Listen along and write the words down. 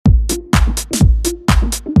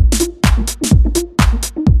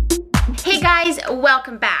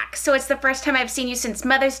welcome back. So it's the first time I've seen you since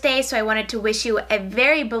Mother's Day, so I wanted to wish you a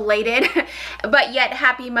very belated but yet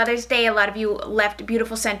happy Mother's Day. A lot of you left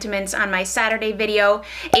beautiful sentiments on my Saturday video,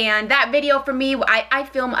 and that video for me, I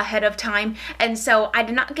film ahead of time, and so I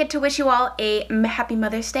did not get to wish you all a happy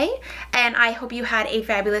Mother's Day, and I hope you had a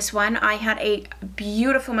fabulous one. I had a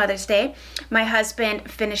beautiful Mother's Day. My husband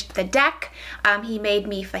finished the deck. He made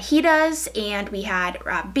me fajitas, and we had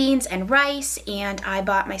beans and rice, and I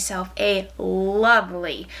bought myself a lovely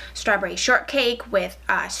strawberry shortcake with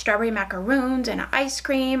strawberry macaroons and ice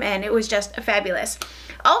cream, and it was just fabulous.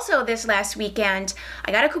 Also, this last weekend,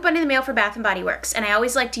 I got a coupon in the mail for Bath & Body Works, and I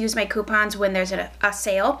always like to use my coupons when there's a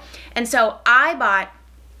sale, and so I bought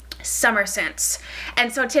summer scents.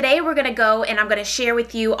 And so today we're gonna go and I'm gonna share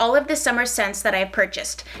with you all of the summer scents that I've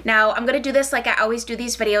purchased. Now I'm gonna do this like I always do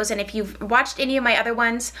these videos, and if you've watched any of my other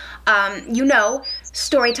ones, you know,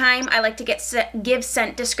 Storytime, I like to give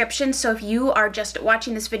scent descriptions. So if you are just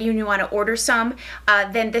watching this video and you want to order some,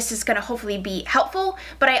 then this is gonna hopefully be helpful.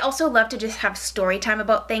 But I also love to just have story time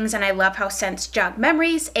about things, and I love how scents jog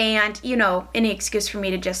memories, and you know, any excuse for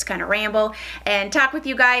me to just kind of ramble and talk with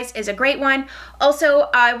you guys is a great one. Also,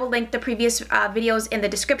 I will link the previous videos in the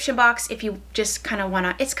description box if you just kind of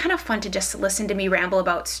wanna, it's kind of fun to just listen to me ramble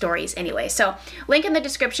about stories anyway. So link in the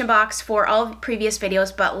description box for all the previous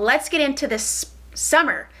videos, but let's get into this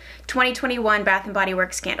summer 2021 Bath & Body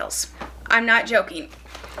Works candles. I'm not joking.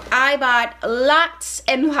 I bought lots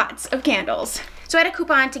and lots of candles. So I had a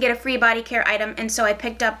coupon to get a free body care item, and so I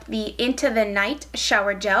picked up the Into the Night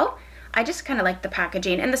shower gel. I just kind of like the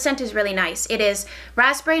packaging, and the scent is really nice. It is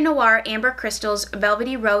Raspberry Noir, Amber Crystals,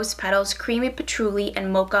 Velvety Rose Petals, Creamy Patchouli,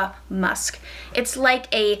 and Mocha Musk. It's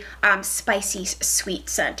like a spicy, sweet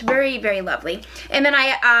scent. Very, very lovely. And then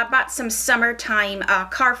I bought some summertime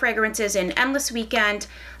car fragrances in Endless Weekend,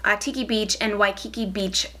 Tiki Beach, and Waikiki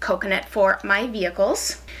Beach Coconut for my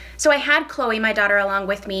vehicles. So I had Chloe, my daughter, along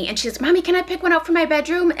with me, and she says, "Mommy, can I pick one out for my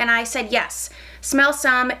bedroom?" And I said, yes. Smell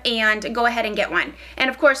some and go ahead and get one.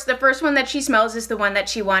 And of course, the first one that she smells is the one that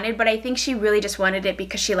she wanted, but I think she really just wanted it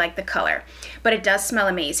because she liked the color. But it does smell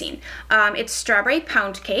amazing. It's Strawberry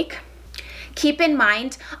Pound Cake. Keep in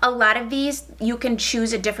mind, a lot of these, you can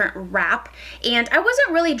choose a different wrap, and I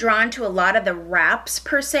wasn't really drawn to a lot of the wraps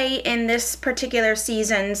per se in this particular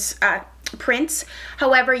season's prints.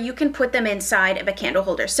 However, you can put them inside of a candle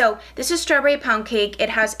holder. So this is Strawberry Pound Cake. It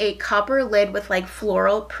has a copper lid with like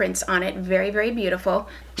floral prints on it. Very, very beautiful.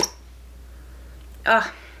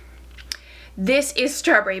 This is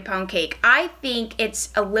Strawberry Pound Cake. I think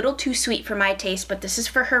it's a little too sweet for my taste, but this is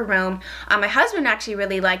for her room. My husband actually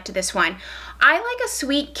really liked this one. I like a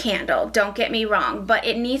sweet candle, don't get me wrong, but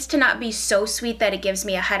it needs to not be so sweet that it gives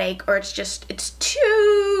me a headache, or it's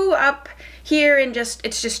too up here and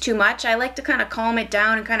it's just too much. I like to kind of calm it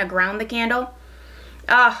down and kind of ground the candle.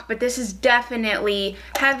 But this is definitely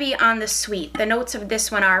heavy on the sweet. The notes of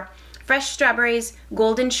this one are fresh strawberries,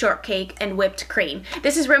 golden shortcake, and whipped cream.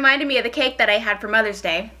 This is reminding me of the cake that I had for Mother's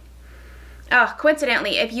Day.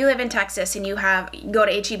 Coincidentally, if you live in Texas and you go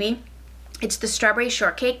to HEB, it's the strawberry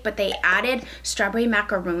shortcake, but they added strawberry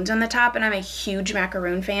macaroons on the top, and I'm a huge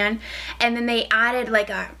macaroon fan. And then they added like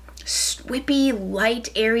a whippy, light,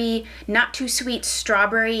 airy, not too sweet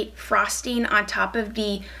strawberry frosting on top of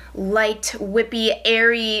the light, whippy,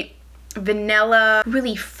 airy vanilla,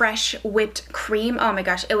 really fresh whipped cream. Oh my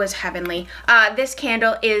gosh, it was heavenly. This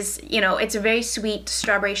candle is, you know, it's a very sweet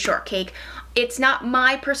strawberry shortcake. It's not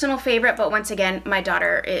my personal favorite, but once again, my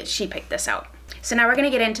daughter, she picked this out. So now we're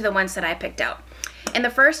gonna get into the ones that I picked out. And the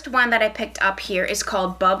first one that I picked up here is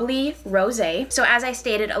called Bubbly Rose. So as I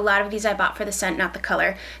stated, a lot of these I bought for the scent, not the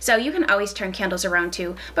color. So you can always turn candles around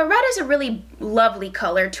too. But red is a really lovely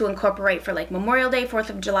color to incorporate for like Memorial Day, 4th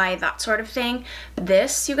of July, that sort of thing.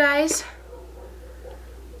 This, you guys,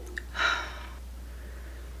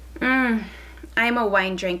 I'm a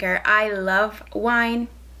wine drinker. I love wine.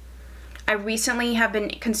 I recently have been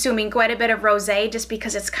consuming quite a bit of rosé just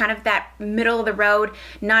because it's kind of that middle of the road,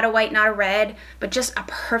 not a white, not a red, but just a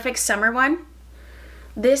perfect summer one.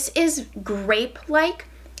 This is grape-like,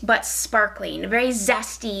 but sparkling, very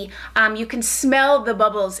zesty. You can smell the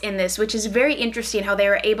bubbles in this, which is very interesting how they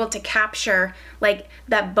were able to capture like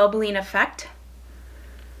that bubbling effect.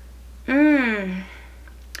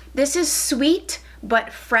 This is sweet,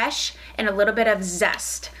 but fresh and a little bit of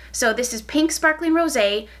zest. So this is pink sparkling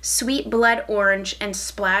rosé, sweet blood orange, and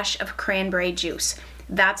splash of cranberry juice.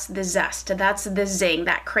 That's the zest, that's the zing,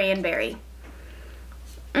 that cranberry.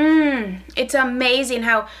 It's amazing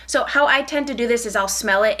how I tend to do this is I'll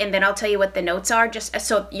smell it and then I'll tell you what the notes are, just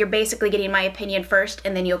so you're basically getting my opinion first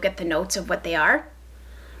and then you'll get the notes of what they are.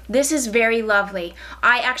 This is very lovely.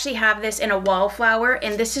 I actually have this in a wallflower,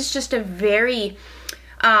 and this is just a very,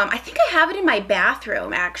 I think I have it in my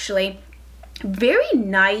bathroom actually. Very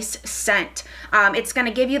nice scent. It's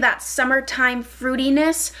gonna give you that summertime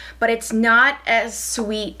fruitiness, but it's not as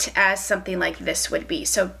sweet as something like this would be.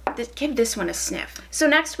 So give this one a sniff. So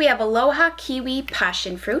next we have Aloha Kiwi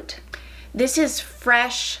Passionfruit. This is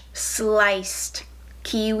fresh sliced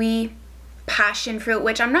kiwi passionfruit,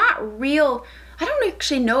 which I don't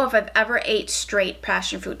actually know if I've ever ate straight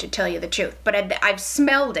passionfruit, to tell you the truth, but I've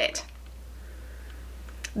smelled it.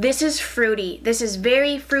 This is fruity. This is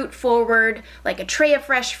very fruit forward, like a tray of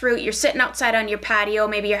fresh fruit. You're sitting outside on your patio,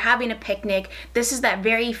 maybe you're having a picnic. This is that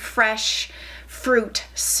very fresh fruit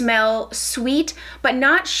smell, sweet, but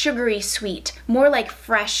not sugary sweet, more like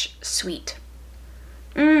fresh sweet.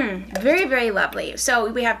 Very, very lovely. So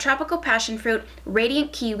we have tropical passion fruit,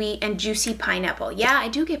 radiant kiwi, and juicy pineapple. Yeah, I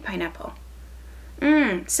do get pineapple.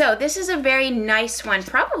 So this is a very nice one,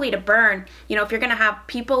 probably to burn. You know, if you're gonna have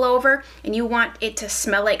people over and you want it to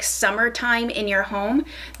smell like summertime in your home,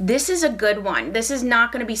 this is a good one. This is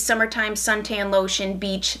not gonna be summertime suntan lotion,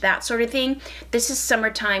 beach, that sort of thing. This is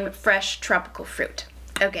summertime fresh tropical fruit.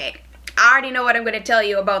 Okay, I already know what I'm gonna tell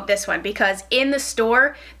you about this one, because in the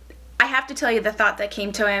store, I have to tell you the thought that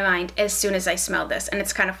came to my mind as soon as I smelled this, and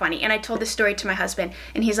it's kind of funny. And I told this story to my husband,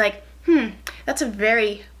 and he's like, that's a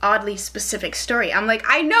very oddly specific story. I'm like,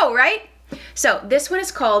 I know, right? So this one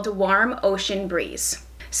is called Warm Ocean Breeze.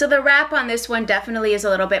 So the wrap on this one definitely is a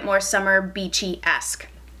little bit more summer beachy-esque.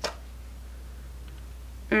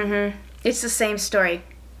 It's the same story.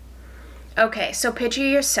 Okay, so picture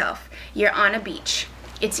yourself. You're on a beach.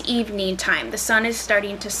 It's evening time. The sun is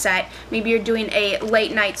starting to set. Maybe you're doing a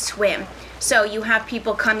late night swim. So you have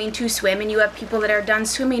people coming to swim, and you have people that are done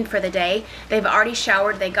swimming for the day. They've already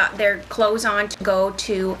showered, they got their clothes on to go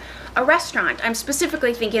to a restaurant. I'm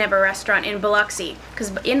specifically thinking of a restaurant in Biloxi,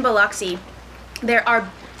 because in Biloxi, there are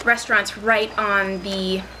restaurants right on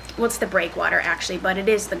the, what's the breakwater actually, but it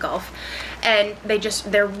is the Gulf. And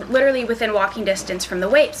they're literally within walking distance from the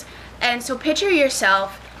waves. And so picture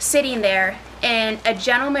yourself sitting there, and a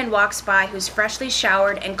gentleman walks by who's freshly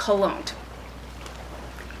showered and cologned.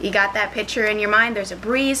 You got that picture in your mind? There's a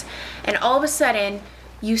breeze, and all of a sudden,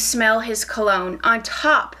 you smell his cologne on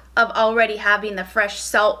top of already having the fresh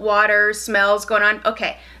salt water smells going on.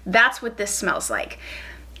 Okay, that's what this smells like.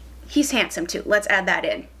 He's handsome too. Let's add that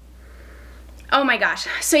in. Oh my gosh.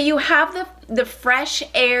 So you have the fresh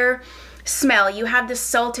air smell, you have the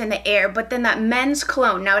salt in the air, but then that men's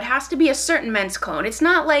cologne. Now it has to be a certain men's cologne. It's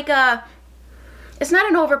not like it's not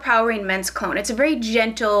an overpowering men's cologne. It's a very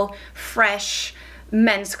gentle, fresh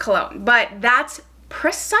men's cologne, but that's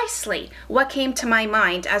precisely what came to my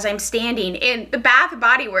mind as I'm standing in the Bath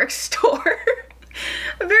Body Works store.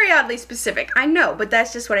 Very oddly specific, I know, but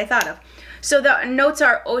that's just what I thought of. So the notes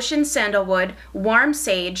are ocean sandalwood, warm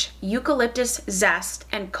sage, eucalyptus zest,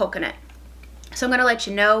 and coconut. So I'm gonna let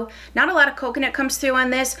you know, not a lot of coconut comes through on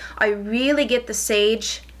this. I really get the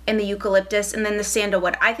sage and the eucalyptus, and then the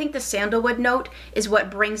sandalwood. I think the sandalwood note is what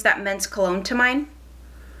brings that men's cologne to mind.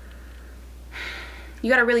 You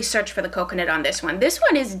gotta really search for the coconut on this one. This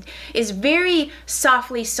one is very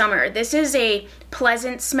softly summer. This is a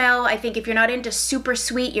pleasant smell. I think if you're not into super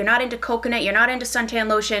sweet, you're not into coconut, you're not into suntan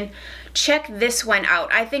lotion, check this one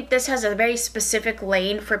out. I think this has a very specific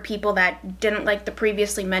lane for people that didn't like the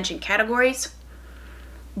previously mentioned categories.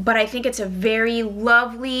 But I think it's a very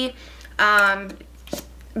lovely,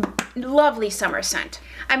 lovely summer scent.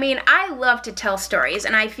 I mean, I love to tell stories,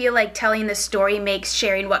 and I feel like telling this story makes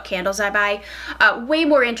sharing what candles I buy way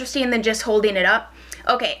more interesting than just holding it up.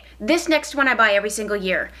 Okay, this next one I buy every single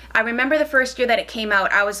year. I remember the first year that it came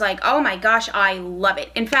out, I was like, oh my gosh, I love it.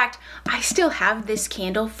 In fact, I still have this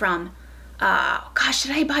candle from, gosh,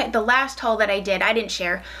 did I buy it? The last haul that I did, I didn't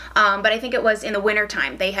share, but I think it was in the winter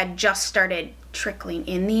time. They had just started trickling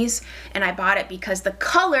in these, and I bought it because the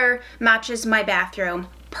color matches my bathroom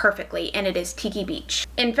perfectly, and it is Tiki Beach.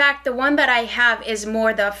 In fact, the one that I have is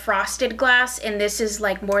more the frosted glass, and this is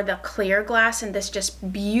like more the clear glass, and this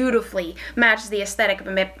just beautifully matches the aesthetic of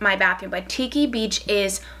my bathroom. But Tiki Beach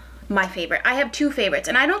is my favorite. I have two favorites,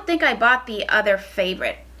 and I don't think I bought the other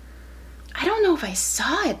favorite. I don't know if I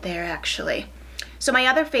saw it there actually. So my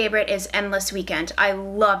other favorite is Endless Weekend. I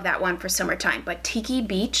love that one for summertime, but Tiki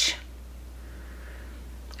Beach,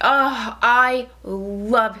 oh, I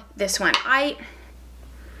love this one. I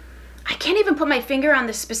can't even put my finger on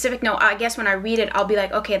the specific note. I guess when I read it, I'll be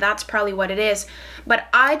like, okay, that's probably what it is. But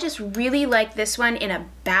I just really like this one in a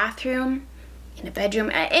bathroom, in a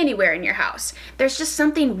bedroom, anywhere in your house. There's just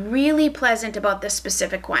something really pleasant about this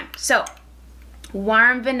specific one. So,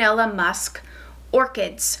 warm vanilla musk,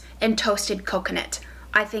 orchids, and toasted coconut.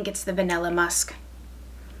 I think it's the vanilla musk.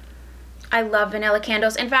 I love vanilla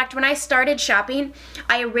candles. In fact, when I started shopping,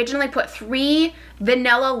 I originally put 3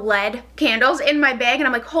 vanilla lead candles in my bag, and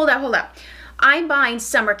I'm like, hold up. I'm buying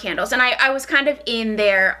summer candles, and I was kind of in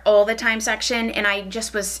their all the time section, and I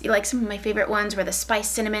just was like, some of my favorite ones were the spice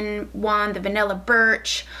cinnamon one, the vanilla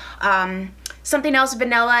birch, something else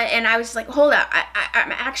vanilla, and I was like, hold up, I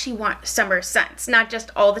actually want summer scents, not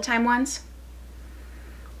just all the time ones.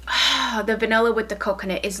 The vanilla with the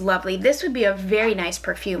coconut is lovely. This would be a very nice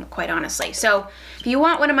perfume, quite honestly. So if you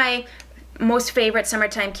want one of my most favorite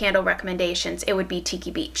summertime candle recommendations, it would be Tiki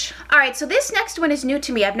Beach. All right, so this next one is new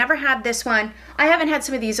to me. I've never had this one. I haven't had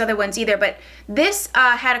some of these other ones either, but this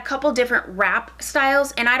had a couple different wrap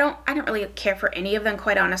styles, and I don't really care for any of them,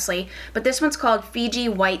 quite honestly, but this one's called Fiji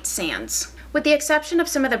White Sands. With the exception of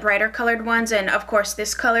some of the brighter colored ones, and of course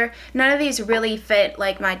this color, none of these really fit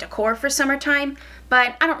like my decor for summertime,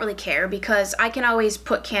 but I don't really care because I can always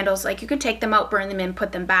put candles, like you can take them out, burn them in,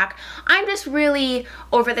 put them back. I'm just really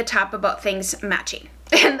over the top about things matching,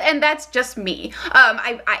 and that's just me.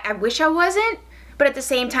 I wish I wasn't, but at the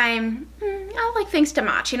same time, I like things to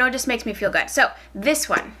match, you know, it just makes me feel good. So this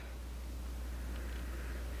one.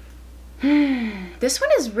 This one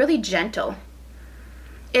is really gentle.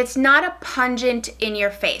 It's not a pungent in your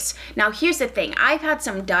face. Now here's the thing, I've had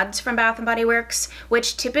some duds from Bath & Body Works,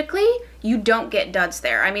 which typically you don't get duds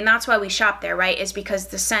there. I mean, that's why we shop there, right? Is because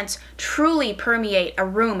the scents truly permeate a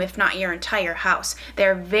room, if not your entire house.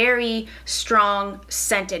 They're very strong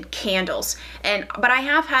scented candles. But I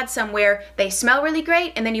have had some where they smell really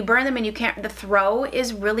great and then you burn them and you can't, the throw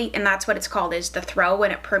is really, and that's what it's called, is the throw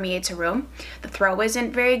when it permeates a room. The throw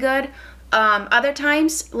isn't very good. Other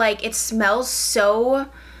times, like, it smells so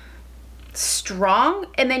strong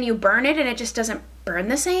and then you burn it and it just doesn't burn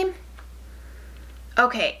the same.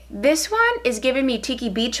 Okay, this one is giving me Tiki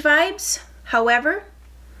Beach vibes. However,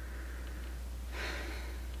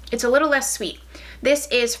 it's a little less sweet. This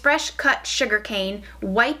is fresh cut sugarcane,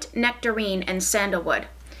 white nectarine, and sandalwood.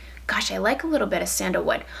 Gosh, I like a little bit of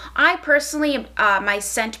sandalwood. I personally, my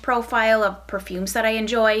scent profile of perfumes that I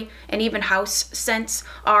enjoy, and even house scents,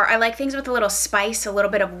 are I like things with a little spice, a little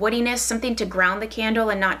bit of woodiness, something to ground the candle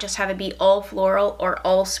and not just have it be all floral or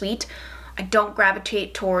all sweet. I don't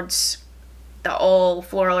gravitate towards the all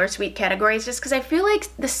floral or sweet categories just because I feel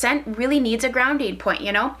like the scent really needs a grounding point,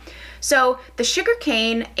 you know? So the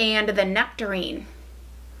sugarcane and the nectarine.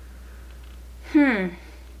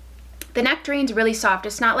 The nectarine's really soft.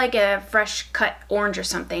 It's not like a fresh cut orange or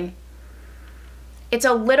something. It's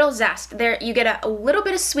a little zest. There you get a little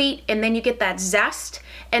bit of sweet and then you get that zest,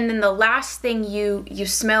 and then the last thing you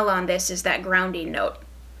smell on this is that grounding note.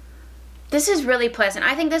 This is really pleasant.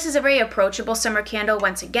 I think this is a very approachable summer candle.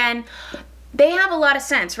 Once again, they have a lot of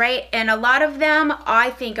scents, right? And a lot of them I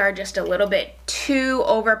think are just a little bit too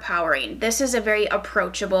overpowering. This is a very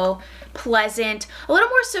approachable, pleasant, a little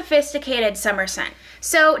more sophisticated summer scent.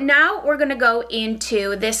 So now we're gonna go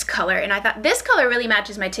into this color, and I thought this color really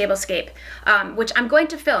matches my tablescape, which I'm going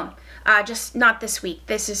to film. Just not this week.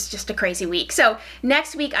 This is just a crazy week. So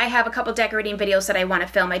next week I have a couple decorating videos that I want to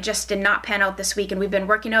film. I just did not pan out this week, and we've been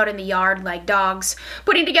working out in the yard like dogs,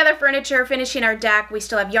 putting together furniture, finishing our deck. We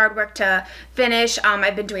still have yard work to finish.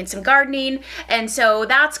 I've been doing some gardening, and so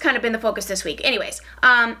that's kind of been the focus this week. Anyways,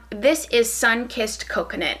 this is Sun-Kissed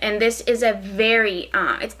Coconut, and this is a very,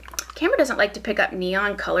 camera doesn't like to pick up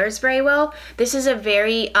neon colors very well. This is a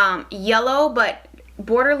very yellow, but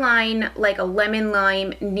borderline like a lemon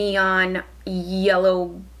lime neon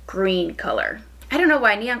yellow green color. I don't know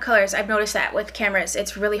why neon colors, I've noticed that with cameras,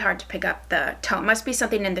 it's really hard to pick up the tone. Must be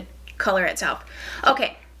something in the color itself.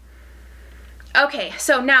 Okay,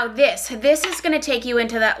 so now this is gonna take you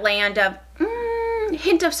into that land of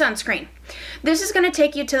hint of sunscreen. This is gonna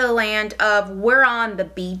take you to the land of we're on the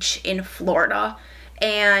beach in Florida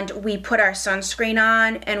and we put our sunscreen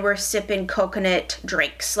on and we're sipping coconut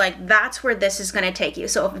drinks. Like, that's where this is gonna take you.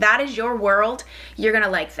 So if that is your world, you're gonna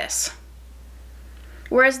like this.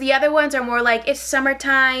 Whereas the other ones are more like, it's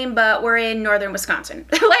summertime, but we're in northern Wisconsin,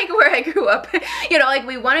 like where I grew up. You know, like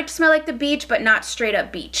we want it to smell like the beach, but not straight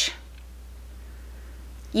up beach.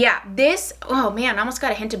 Yeah, this, oh man, I almost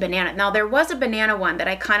got a hint of banana. Now there was a banana one that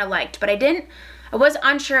I kind of liked, but I was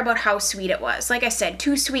unsure about how sweet it was. Like I said,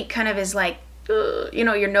 too sweet kind of is like, you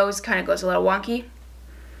know, your nose kind of goes a little wonky.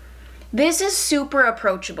 This is super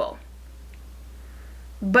approachable,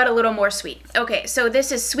 but a little more sweet. Okay, so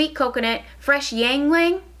this is sweet coconut, fresh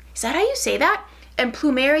yangling, is that how you say that? And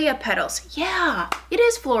plumeria petals. Yeah, it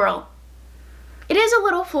is floral. It is a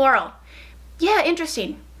little floral. Yeah,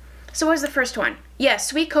 interesting. So what was the first one? Yeah,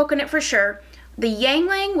 sweet coconut for sure. The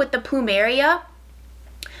yangling with the plumeria,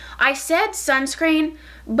 I said sunscreen,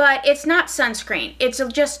 but it's not sunscreen. It's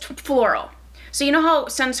just floral. So you know how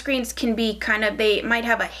sunscreens can be kind of, they might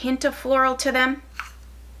have a hint of floral to them?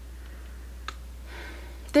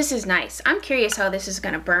 This is nice. I'm curious how this is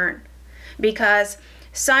gonna burn because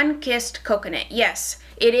sun-kissed coconut. Yes,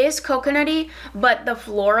 it is coconutty, but the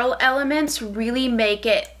floral elements really make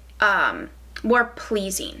it more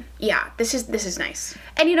pleasing. Yeah, this is nice.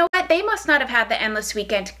 And you know what? They must not have had the Endless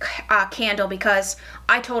Weekend candle because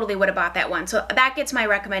I totally would have bought that one. So that gets my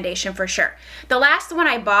recommendation for sure. The last one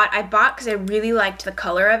I bought because I really liked the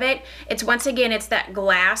color of it. It's once again, it's that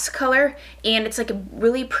glass color and it's like a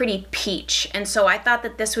really pretty peach. And so I thought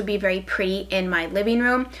that this would be very pretty in my living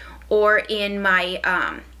room or in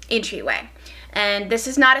my entryway. And this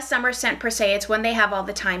is not a summer scent per se, it's one they have all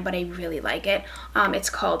the time, but I really like it. It's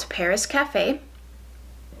called Paris Cafe.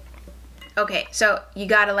 Okay, so you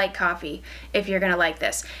gotta like coffee if you're gonna like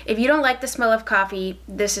this. If you don't like the smell of coffee,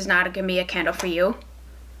 this is not gonna be a candle for you.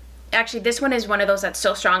 Actually, this one is one of those that's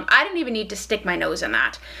so strong, I didn't even need to stick my nose in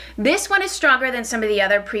that. This one is stronger than some of the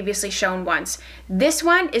other previously shown ones. This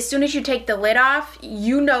one, as soon as you take the lid off,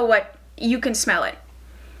 you know what, you can smell it.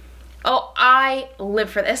 Oh, I live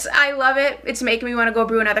for this. I love it. It's making me want to go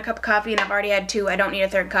brew another cup of coffee, and I've already had 2. I don't need a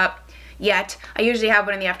 3rd cup yet. I usually have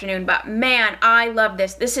one in the afternoon, but man, I love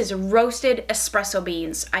this. This is roasted espresso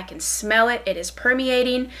beans. I can smell it. It is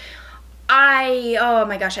permeating. Oh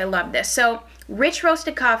my gosh, I love this. So, rich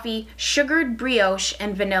roasted coffee, sugared brioche,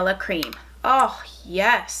 and vanilla cream. Oh,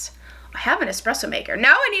 yes. I have an espresso maker.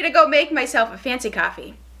 Now I need to go make myself a fancy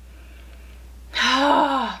coffee.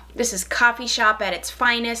 This is coffee shop at its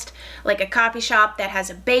finest, like a coffee shop that has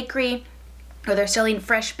a bakery where they're selling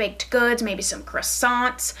fresh baked goods, maybe some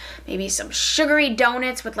croissants, maybe some sugary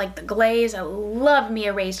donuts with like the glaze. I love me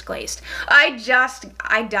a raised glazed.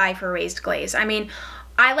 I die for raised glaze. I mean,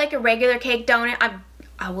 I like a regular cake donut.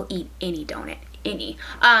 I will eat any donut.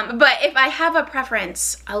 But if I have a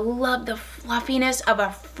preference, I love the fluffiness of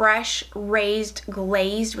a fresh raised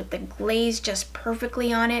glazed with the glaze just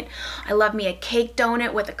perfectly on it. I love me a cake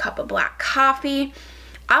donut with a cup of black coffee.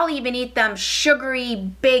 I'll even eat them sugary,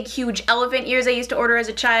 big, huge elephant ears I used to order as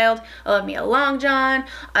a child. I love me a Long John.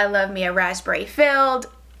 I love me a raspberry filled.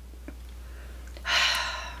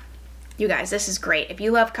 You guys, this is great. If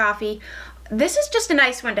you love coffee, this is just a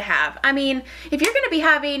nice one to have. I mean, if you're gonna be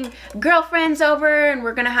having girlfriends over and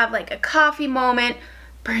we're gonna have like a coffee moment,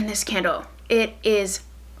 burn this candle. It is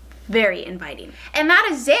very inviting. And that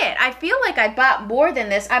is it. I feel like I bought more than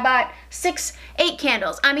this. I bought 6, 8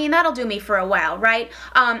 candles. I mean, that'll do me for a while, right?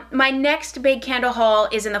 My next big candle haul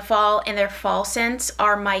is in the fall, and their fall scents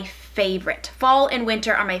are my favorite. Fall and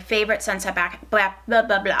winter are my favorite scents at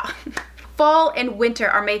Fall and winter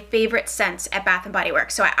are my favorite scents at Bath & Body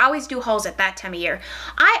Works, so I always do hauls at that time of year.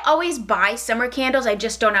 I always buy summer candles, I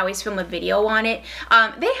just don't always film a video on it.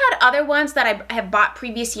 They had other ones that I have bought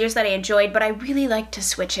previous years that I enjoyed, but I really like to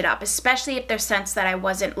switch it up, especially if they're scents that I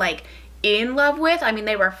wasn't like in love with. I mean,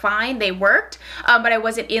 they were fine, they worked, but I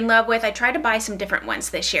wasn't in love with. I tried to buy some different ones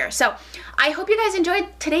this year. So I hope you guys enjoyed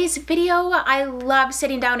today's video. I love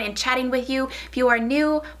sitting down and chatting with you. If you are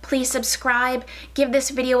new, please subscribe, give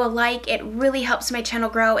this video a like. It really helps my channel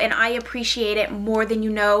grow, and I appreciate it more than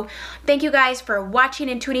you know. Thank you guys for watching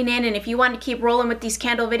and tuning in, and if you want to keep rolling with these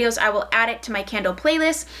candle videos, I will add it to my candle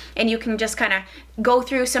playlist, and you can just kind of go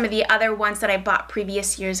through some of the other ones that I bought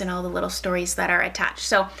previous years and all the little stories that are attached.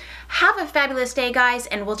 So have a fabulous day, guys,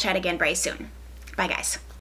 and we'll chat again very soon. Bye, guys.